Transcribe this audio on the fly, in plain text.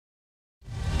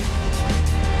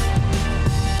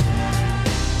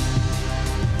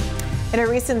In a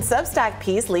recent Substack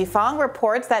piece, Fang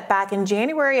reports that back in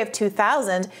January of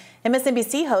 2000,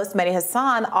 MSNBC host Mehdi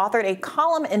Hasan authored a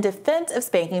column in defense of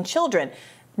spanking children.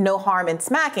 No harm in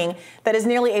smacking, that is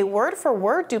nearly a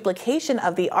word-for-word duplication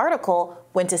of the article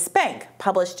When to Spank,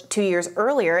 published 2 years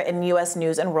earlier in U.S.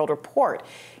 News and World Report.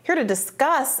 Here to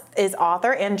discuss is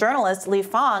author and journalist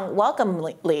Fang. Welcome,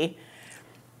 Lee.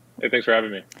 Hey, thanks for having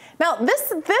me. Now,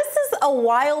 this is a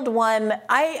wild one.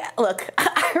 Look,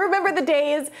 I remember the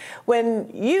days when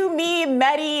you, me,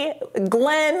 Mehdi,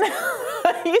 Glenn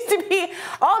used to be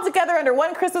all together under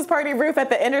one Christmas party roof at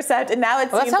the Intercept, and now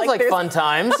it seems that sounds like fun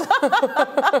times. So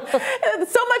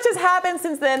much has happened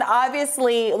since then.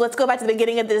 Obviously, let's go back to the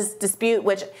beginning of this dispute,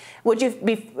 which would it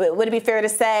be fair to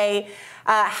say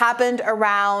happened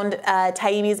around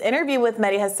Taibbi's interview with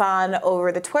Mehdi Hasan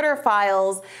over the Twitter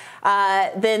files,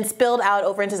 then spilled out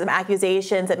over into some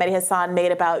accusations that Mehdi Hasan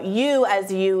made about you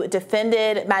as you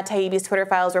defended Matt Taibbi's Twitter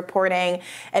files reporting.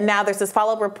 And now there's this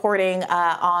follow-up reporting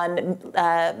on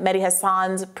Mehdi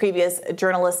Hasan's previous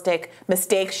journalistic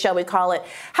mistakes, shall we call it.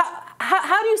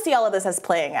 How do you see all of this as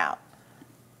playing out?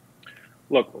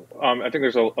 Look, I think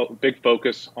there's a big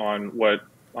focus on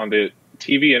the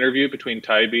TV interview between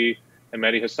Taibbi and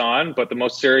Mehdi Hasan, but the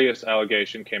most serious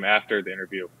allegation came after the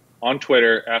interview. On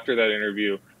Twitter, after that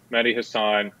interview, Mehdi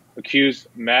Hasan accused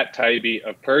Matt Taibbi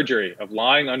of perjury, of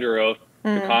lying under oath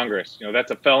to Congress. You know,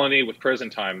 that's a felony with prison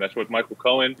time. That's what Michael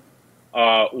Cohen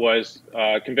was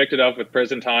convicted of with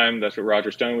prison time. That's what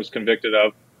Roger Stone was convicted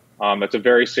of. That's a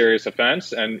very serious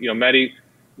offense. And, you know, Mehdi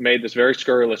made this very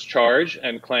scurrilous charge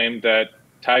and claimed that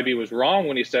Taibbi was wrong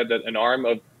when he said that an arm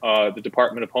of the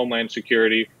Department of Homeland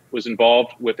Security was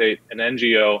involved with an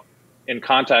NGO in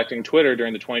contacting Twitter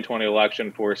during the 2020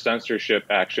 election for censorship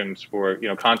actions, for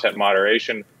content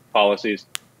moderation policies.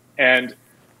 And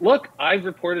look, I've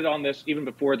reported on this even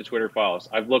before the Twitter files.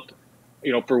 I've looked,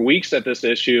 for weeks at this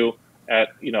issue, at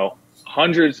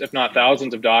hundreds, if not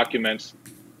thousands, of documents,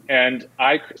 and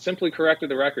I simply corrected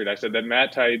the record. I said that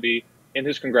Matt Taibbi, in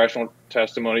his congressional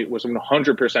testimony, was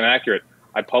 100% accurate.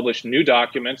 I published new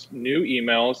documents, new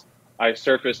emails. I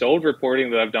surfaced old reporting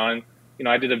that I've done.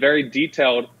 I did a very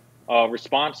detailed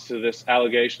response to this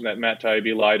allegation that Matt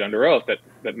Taibbi lied under oath, that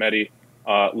Mehdi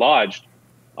lodged.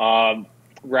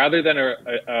 Rather than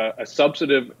a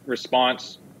substantive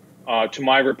response to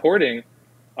my reporting,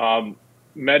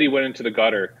 Mehdi went into the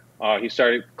gutter. He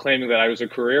started claiming that I was a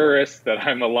careerist, that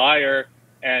I'm a liar,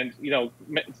 and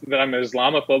that I'm an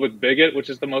Islamophobic bigot,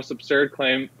 which is the most absurd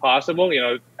claim possible.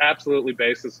 Absolutely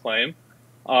baseless claim.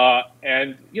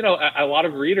 And a lot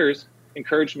of readers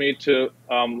encouraged me to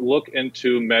look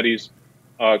into Mehdi's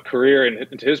career and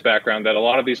into his background, that a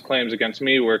lot of these claims against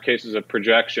me were cases of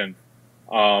projection.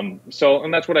 And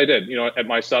that's what I did. At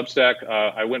my Substack,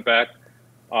 I went back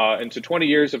into 20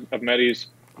 years of Mehdi's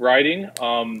writing,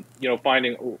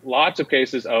 finding lots of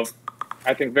cases of,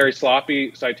 I think, very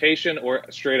sloppy citation or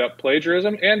straight up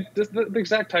plagiarism, and the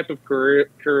exact type of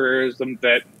careerism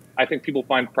that I think people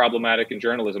find problematic in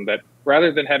journalism, that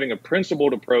rather than having a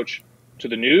principled approach to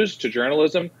the news, to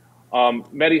journalism,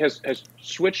 Mehdi has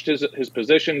switched his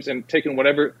positions and taken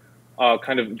whatever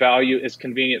kind of value is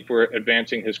convenient for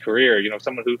advancing his career.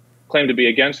 Someone who claimed to be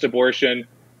against abortion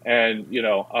and,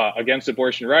 against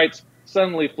abortion rights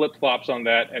suddenly flip-flops on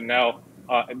that and now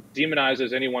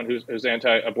demonizes anyone who's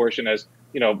anti-abortion as,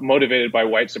 motivated by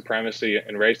white supremacy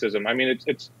and racism. I mean,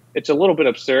 it's a little bit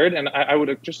absurd, and I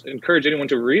would just encourage anyone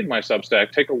to read my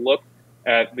Substack, take a look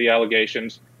at the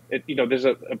allegations. There's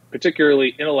a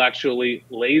particularly intellectually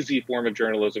lazy form of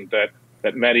journalism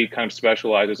that Mehdi kind of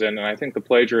specializes in, and I think the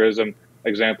plagiarism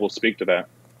examples speak to that.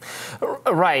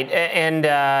 Right, and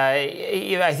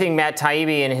I think Matt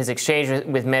Taibbi in his exchange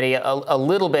with Mehdi a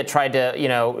little bit tried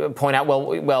to point out,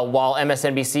 well, while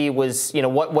MSNBC was,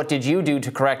 what did you do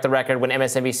to correct the record when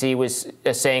MSNBC was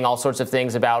saying all sorts of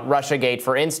things about Russiagate,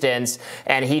 for instance,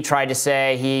 and he tried to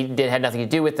say he had nothing to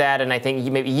do with that, and I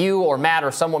think maybe you or Matt or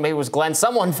someone, maybe it was Glenn,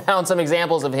 someone found some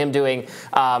examples of him doing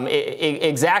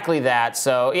exactly that.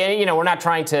 So we're not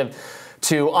trying to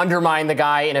undermine the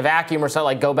guy in a vacuum or something,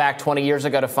 like go back 20 years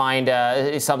ago to find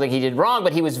something he did wrong,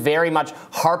 but he was very much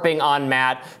harping on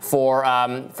Matt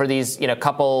for these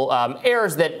couple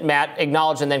errors that Matt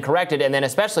acknowledged and then corrected, and then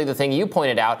especially the thing you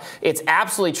pointed out. It's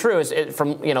absolutely true,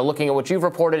 from looking at what you've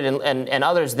reported and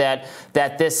others, that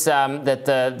this that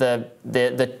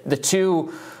the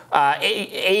two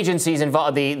agencies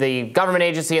involved, the government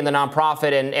agency and the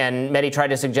nonprofit, and Mehdi tried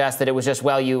to suggest that it was just,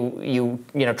 well, you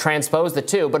transpose the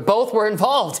two, but both were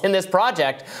involved in this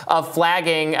project of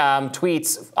flagging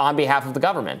tweets on behalf of the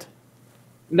government.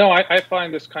 No, I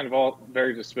find this kind of all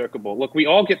very despicable. Look, we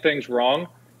all get things wrong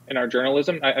in our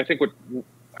journalism. I think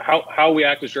how we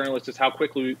act as journalists is how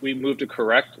quickly we move to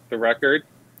correct the record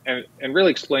and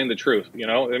really explain the truth. You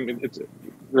know, I mean, it's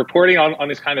reporting on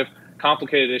these kind of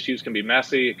complicated issues can be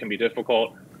messy, it can be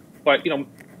difficult, but you know,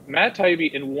 Matt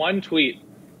Taibbi in one tweet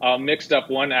mixed up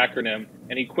one acronym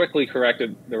and he quickly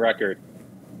corrected the record.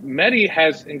 Mehdi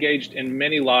has engaged in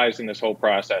many lies in this whole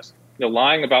process. You know,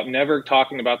 lying about never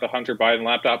talking about the Hunter Biden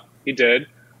laptop, he did.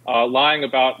 Lying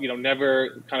about, you know,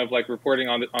 never kind of like reporting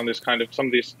on this kind of some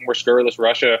of these more scurrilous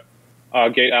Russia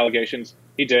gate allegations,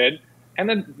 he did. And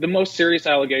then the most serious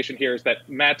allegation here is that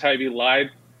Matt Taibbi lied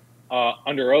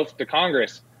under oath to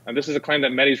Congress. And this is a claim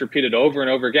that Mehdi's repeated over and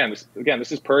over again.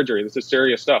 This is perjury. This is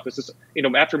serious stuff. This is, you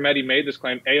know, after Mehdi made this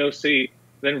claim, AOC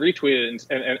then retweeted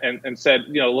and said,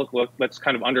 you know, look, let's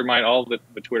kind of undermine all of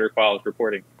the Twitter files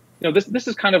reporting. You know, this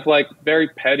is kind of like very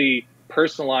petty,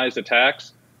 personalized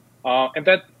attacks, and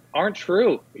that aren't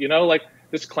true. You know, like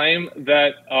this claim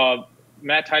that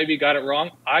Matt Taibbi got it wrong.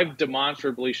 I've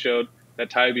demonstrably showed that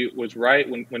Taibbi was right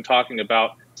when talking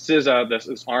about CISA,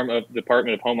 this arm of the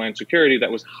Department of Homeland Security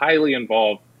that was highly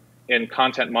involved in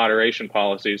content moderation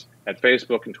policies at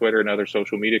Facebook and Twitter and other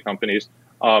social media companies,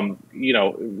 you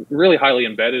know, really highly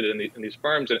embedded in these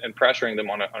firms and pressuring them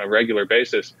on a regular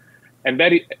basis. And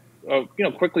Mehdi, you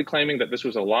know, quickly claiming that this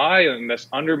was a lie and this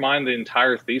undermined the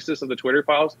entire thesis of the Twitter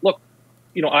files. Look,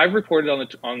 you know, I've reported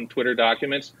on Twitter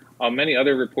documents. Many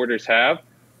other reporters have.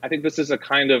 I think this is a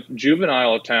kind of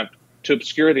juvenile attempt to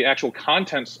obscure the actual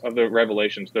contents of the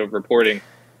revelations, the reporting.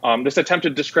 This attempt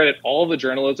to discredit all the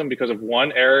journalism because of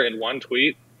one error in one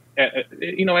tweet,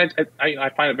 you know, I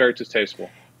find it very distasteful.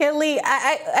 Yeah, Lee,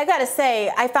 I got to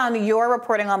say, I found your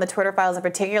reporting on the Twitter files in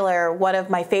particular one of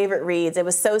my favorite reads. It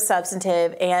was so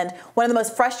substantive, and one of the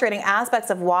most frustrating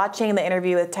aspects of watching the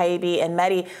interview with Taibbi and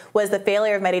Mehdi was the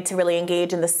failure of Mehdi to really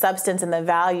engage in the substance and the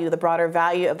value, the broader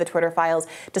value of the Twitter files,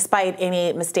 despite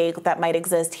any mistake that might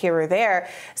exist here or there.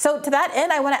 So to that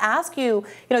end, I want to ask you,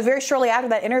 you know, very shortly after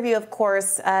that interview, of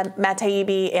course, Matt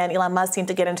Taibbi and Elon Musk seemed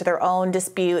to get into their own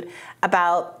dispute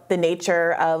about the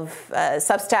nature of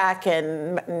Substack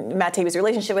and Matt Taibbi's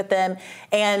relationship with them.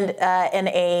 And in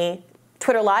a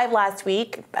Twitter Live last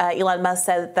week, Elon Musk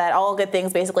said that all good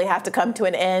things basically have to come to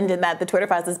an end and that the Twitter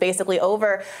files is basically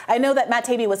over. I know that Matt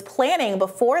Taibbi was planning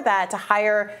before that to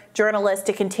hire journalists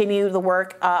to continue the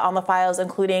work on the files,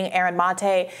 including Aaron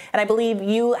Mate. And I believe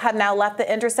you have now left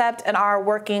The Intercept and are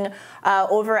working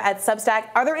over at Substack.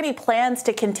 Are there any plans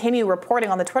to continue reporting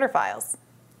on the Twitter files?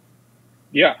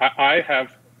 Yeah, I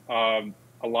have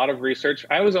a lot of research.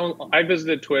 I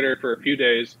visited Twitter for a few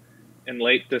days in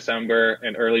late December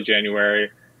and early January,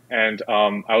 and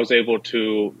I was able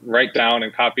to write down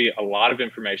and copy a lot of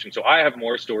information. So I have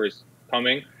more stories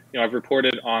coming. You know, I've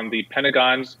reported on the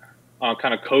Pentagon's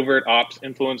kind of covert ops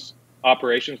influence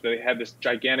operations. They had this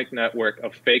gigantic network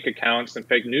of fake accounts and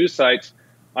fake news sites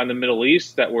on the Middle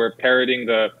East that were parroting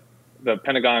the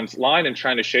Pentagon's line and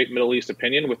trying to shape Middle East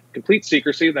opinion with complete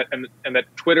secrecy, and that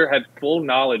Twitter had full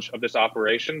knowledge of this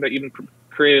operation. They even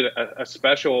created a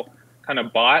special kind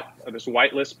of bot, this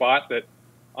whitelist bot that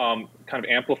kind of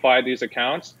amplified these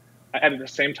accounts. At the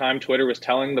same time, Twitter was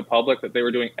telling the public that they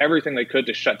were doing everything they could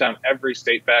to shut down every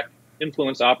state-backed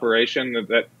influence operation,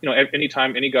 that you know,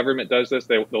 anytime any government does this,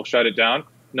 they'll shut it down.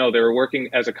 No, they were working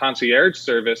as a concierge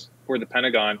service for the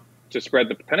Pentagon to spread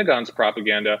the Pentagon's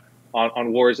propaganda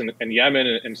on wars in Yemen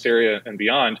and Syria and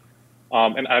beyond.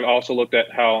 And I've also looked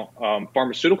at how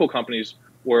pharmaceutical companies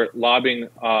were lobbying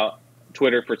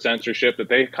Twitter for censorship,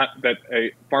 that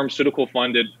a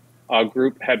pharmaceutical-funded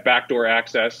group had backdoor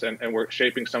access and were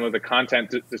shaping some of the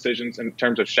content decisions in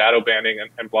terms of shadow banning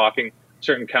and blocking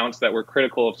certain accounts that were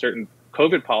critical of certain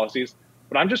COVID policies.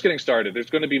 But I'm just getting started. There's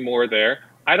going to be more there.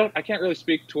 I can't really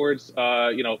speak towards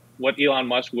you know, what Elon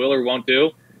Musk will or won't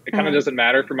do. It kind of doesn't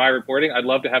matter for my reporting. I'd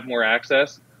love to have more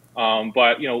access,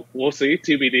 but you know, we'll see,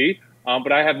 TBD.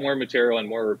 But I have more material and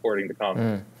more reporting to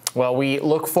come. Well, we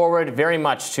look forward very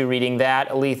much to reading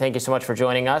that. Lee, thank you so much for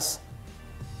joining us.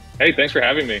 Hey, thanks for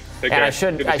having me. Take care. I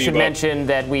should mention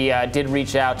that we did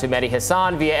reach out to Mehdi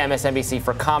Hasan via MSNBC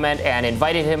for comment and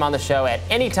invited him on the show at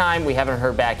any time. We haven't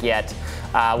heard back yet.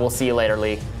 We'll see you later,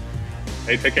 Lee.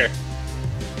 Hey, take care.